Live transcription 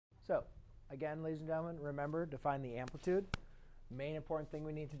So again, ladies and gentlemen, remember to find the amplitude. Main important thing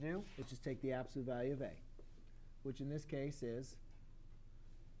we need to do is just take the absolute value of a, which in this case is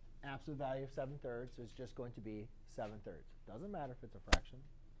absolute value of 7/3 is just going to be 7/3. Doesn't matter if it's a fraction.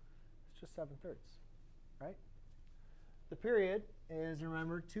 It's just 7/3, right? The period is,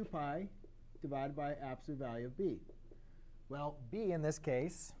 remember, 2 pi divided by absolute value of b. Well, b in this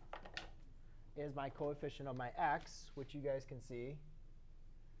case is my coefficient of my x, which you guys can see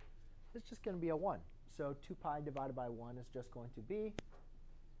is just going to be a 1. So 2 pi divided by 1 is just going to be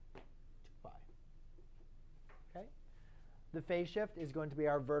 2 pi. Okay? The phase shift is going to be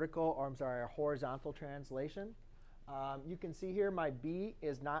our vertical, or I'm sorry, our horizontal translation. You can see here my b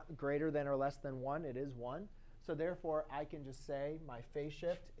is not greater than or less than 1. It is 1. So therefore, I can just say my phase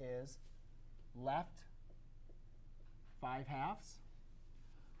shift is left 5/2.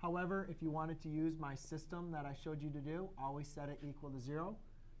 However, if you wanted to use my system that I showed you to do, always set it equal to 0.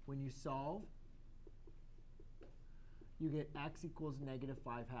 When you solve, you get x equals negative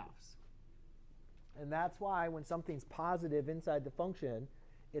 5/2. And that's why when something's positive inside the function,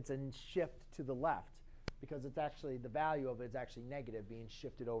 it's a shift to the left, because it's actually the value of it is actually negative being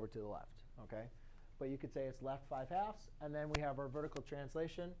shifted over to the left. Okay? But you could say it's left 5/2, and then we have our vertical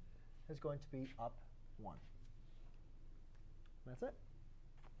translation is going to be up 1. That's it.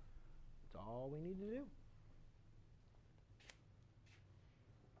 That's all we need to do.